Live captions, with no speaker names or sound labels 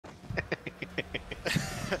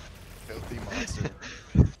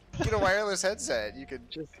wireless headset. You could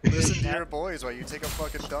Just listen to your boys while you take a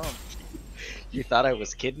fucking dump. You thought I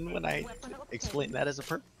was kidding when I explained that as a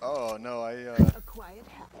perk? Oh no, I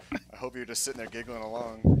hope you're just sitting there giggling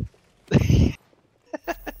along.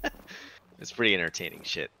 It's pretty entertaining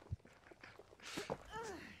shit.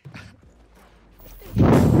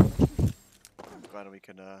 Glad we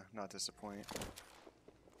could not disappoint.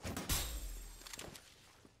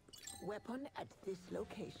 Weapon at this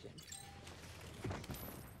location.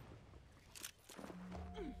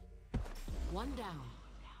 One down.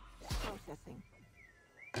 Processing.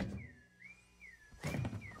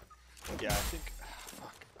 Yeah, I think.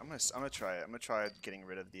 Fuck. I'm gonna try it. I'm gonna try getting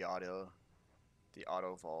rid of the auto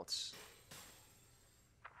vaults.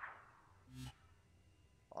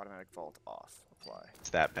 Automatic vault off. Apply. It's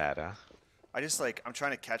that bad, huh? I just like I'm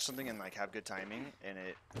trying to catch something and like have good timing, and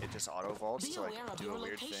it just auto vaults to like do a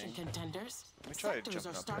weird thing. Contenders. Let me try Sectors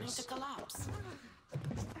jumping are up starting this. to collapse.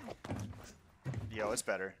 Yo, it's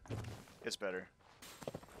better. It's better.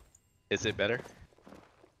 Is it better?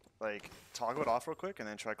 Like toggle it off real quick and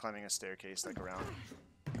then try climbing a staircase like around.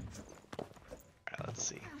 Alright, let's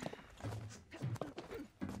see.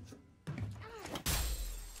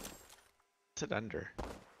 What's it under?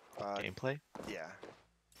 Gameplay? Yeah.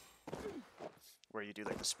 Where you do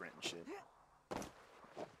like the sprint and shit.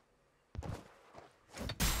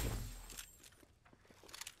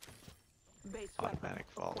 Automatic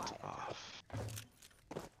vault off.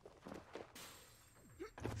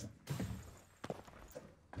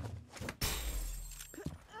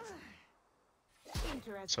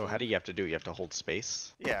 So how do you have to do? You have to hold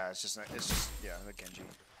space? Yeah, it's just yeah, the Genji.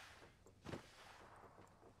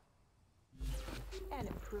 An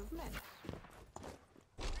improvement.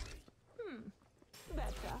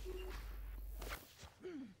 Better.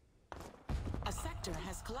 A sector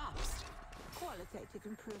has collapsed. Qualitative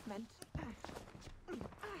improvement.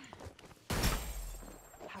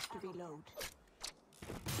 Have to reload.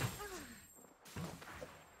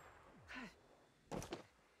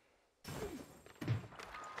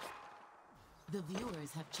 The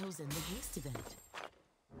viewers have chosen the haste event.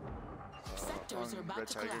 Sectors are about Red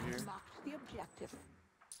to Tiger collapse. here. Marked the objective.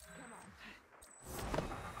 Come on.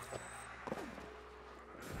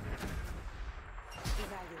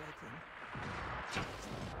 Evaluating.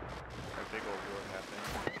 A big old war happening.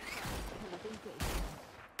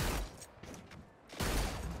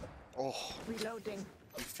 Oh, Reloading.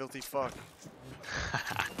 you filthy fuck.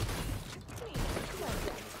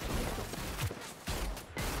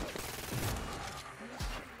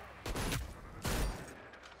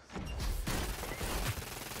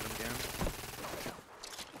 Hit him again.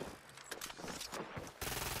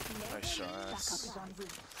 Nice shots.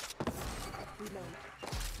 Reload.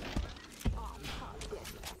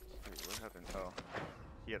 Wait, what happened? Oh,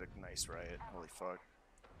 he had a nice riot. Holy fuck.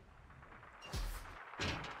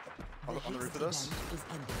 On the roof with us.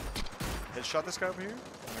 Headshot this guy over here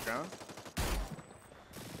on the ground.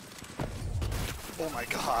 Oh my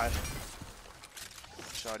god.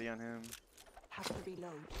 Shoddy on him. Have to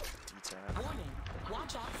reload. D-tab. Warning.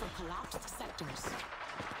 Watch out for collapsed sectors.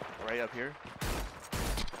 Right up here.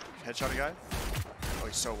 Headshot a guy. Oh,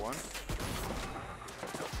 he's so one.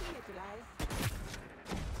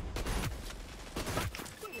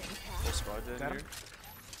 Full squad dead here.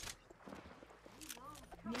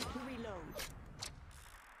 Need to reload.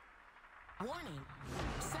 Warning.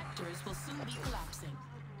 Sectors will soon be collapsing.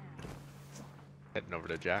 Heading over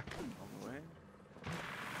to Jack. On the way.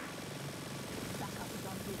 Backup is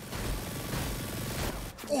on route.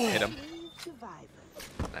 Oh! Hit him.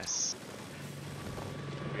 Survivors. Nice.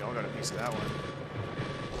 We all got a piece of that one.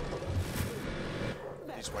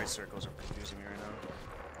 These white circles are confusing me right now.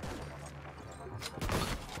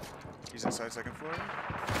 He's inside second floor.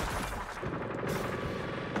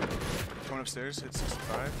 Coming upstairs, hit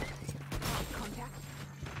 65. Contact.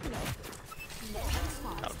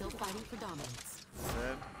 Squad still fighting for dominance.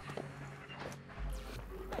 Dead.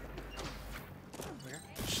 Where?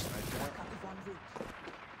 Snipe that. Backup is en route.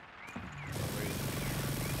 Wait.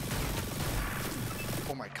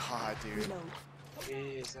 Oh my god, dude. Reload.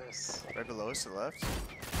 Jesus. Right below us to the left.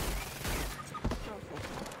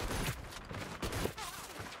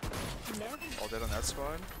 All dead on that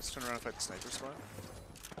squad. Let's turn around and fight the sniper squad.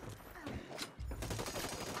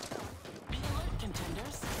 Be alert,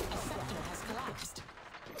 contenders. A sector has collapsed.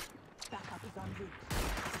 Backup is en route.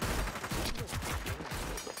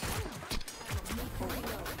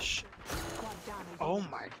 Oh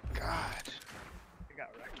my god. I got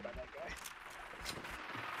wrecked by that guy.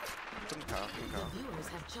 Put him cow, The viewers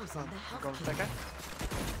have chosen the health Going for that key. guy.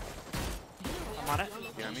 I'm on it.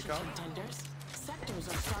 Behind me, Kyle. Contenders. Sectors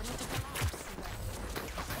are starting to collapse.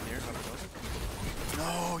 here.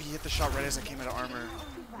 No, he hit the shot right as I came out of armor.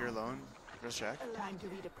 You're alone. Res Jack. Time to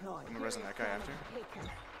redeploy. I'm gonna res on that guy after. Taken.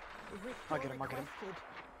 I'll get him, I'll get him. Requested.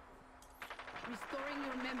 Restoring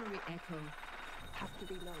your memory, Echo. Have to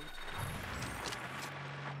reload.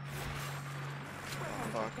 Oh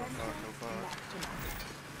fuck, oh fuck, oh fuck. Maximize.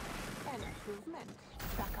 An improvement.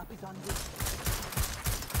 Backup is en route.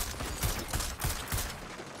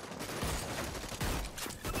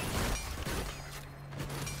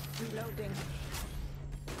 Reloading.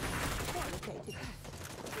 Qualitative.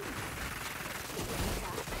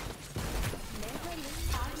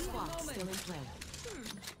 Five squads still in play.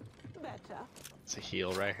 Better. It's a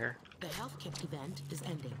heal right here. The health kit event is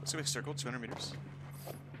ending. Let's go big circle, 200 meters.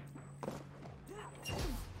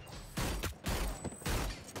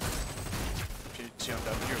 She jumped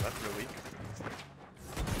up to your left real weak.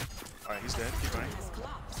 Alright, he's dead. Keep running. Has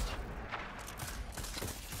collapsed.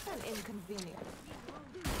 An inconvenience.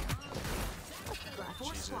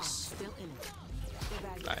 Four squads Jesus. still in it.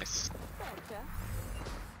 Evaluate. Nice. Better.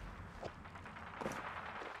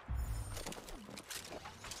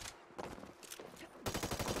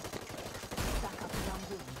 Backup is en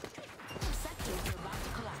route. Sectors are about to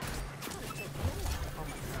collapse. Oh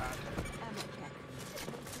my god. Ammo check.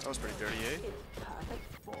 That was pretty dirty, eh? It's perfect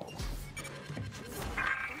form.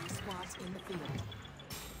 Three squads in the field.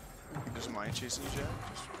 There's a mine chasing you, Jack.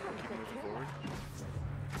 Just keep moving forward.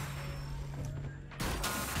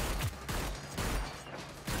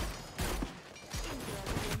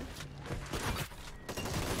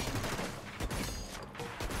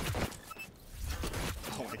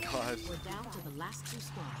 Oh my god. We're down to the last two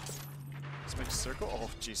squads. Let's make a circle. Oh,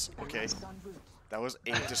 jeez. Okay. Is en route. That was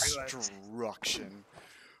a destruction.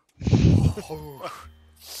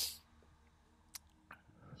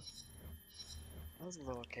 That was a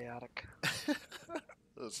little chaotic.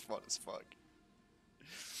 That was fun as fuck.